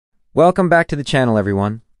Welcome back to the channel,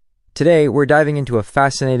 everyone. Today, we're diving into a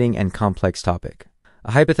fascinating and complex topic,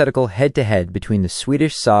 a hypothetical head-to-head between the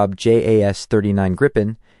Swedish Saab JAS-39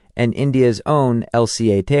 Gripen and India's own HAL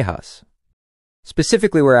Tejas.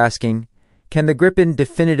 Specifically, we're asking, can the Gripen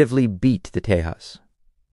definitively beat the Tejas?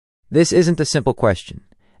 This isn't a simple question,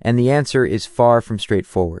 and the answer is far from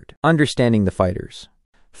straightforward. Understanding the fighters.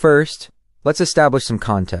 First, let's establish some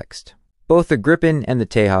context. Both the Gripen and the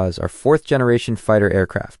Tejas are fourth-generation fighter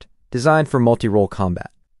aircraft, designed for multi-role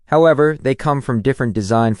combat. However, they come from different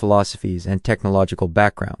design philosophies and technological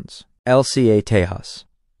backgrounds. HAL Tejas.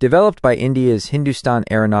 Developed by India's Hindustan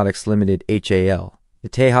Aeronautics Limited HAL, the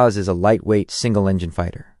Tejas is a lightweight single-engine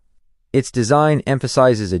fighter. Its design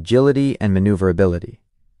emphasizes agility and maneuverability.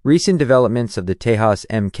 Recent developments of the Tejas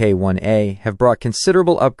Mk1A have brought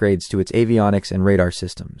considerable upgrades to its avionics and radar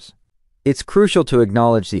systems. It's crucial to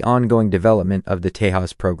acknowledge the ongoing development of the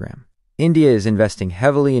Tejas program. India is investing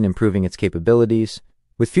heavily in improving its capabilities,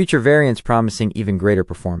 with future variants promising even greater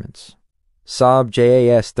performance. Saab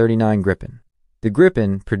JAS-39 Gripen. The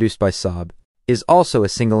Gripen, produced by Saab, is also a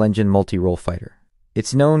single-engine multi-role fighter.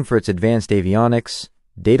 It's known for its advanced avionics,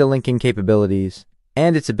 data linking capabilities,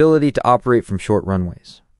 and its ability to operate from short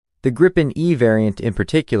runways. The Gripen E variant in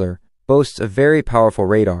particular boasts a very powerful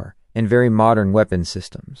radar and very modern weapon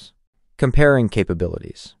systems. Comparing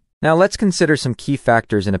capabilities. Now let's consider some key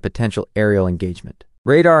factors in a potential aerial engagement.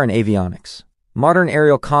 Radar and avionics. Modern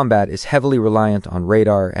aerial combat is heavily reliant on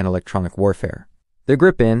radar and electronic warfare. The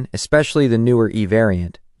Gripen, especially the newer E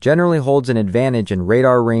variant, generally holds an advantage in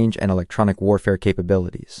radar range and electronic warfare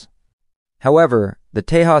capabilities. However, the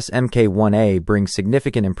Tejas Mk1A brings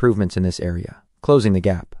significant improvements in this area, closing the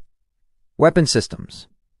gap. Weapon systems.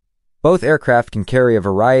 Both aircraft can carry a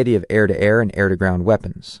variety of air-to-air and air-to-ground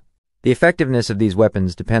weapons. The effectiveness of these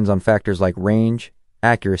weapons depends on factors like range,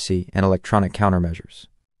 accuracy, and electronic countermeasures.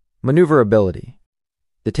 Maneuverability.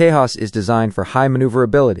 The Tejas is designed for high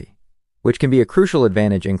maneuverability, which can be a crucial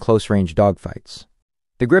advantage in close-range dogfights.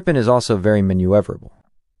 The Gripen is also very maneuverable,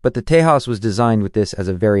 but the Tejas was designed with this as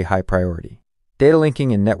a very high priority. Data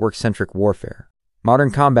linking and network-centric warfare. Modern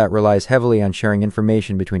combat relies heavily on sharing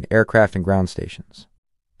information between aircraft and ground stations.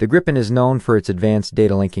 The Gripen is known for its advanced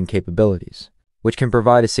data linking capabilities, which can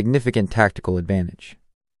provide a significant tactical advantage.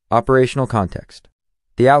 Operational context.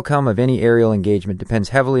 The outcome of any aerial engagement depends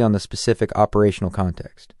heavily on the specific operational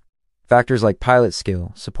context. Factors like pilot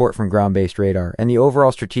skill, support from ground-based radar, and the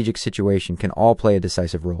overall strategic situation can all play a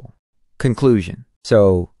decisive role. Conclusion.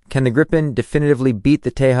 So, can the Gripen definitively beat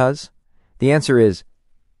the Tejas? The answer is,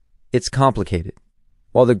 it's complicated.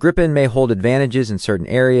 While the Gripen may hold advantages in certain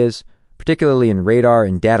areas, particularly in radar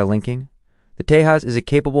and data linking, the Tejas is a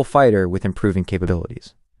capable fighter with improving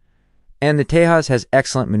capabilities. And the Tejas has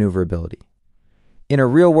excellent maneuverability. In a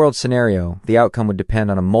real-world scenario, the outcome would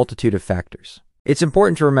depend on a multitude of factors. It's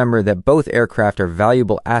important to remember that both aircraft are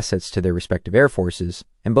valuable assets to their respective air forces,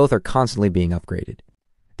 and both are constantly being upgraded.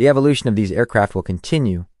 The evolution of these aircraft will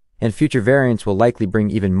continue, and future variants will likely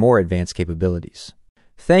bring even more advanced capabilities.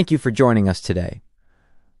 Thank you for joining us today.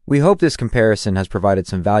 We hope this comparison has provided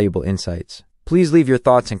some valuable insights. Please leave your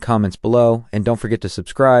thoughts and comments below, and don't forget to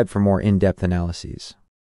subscribe for more in-depth analyses.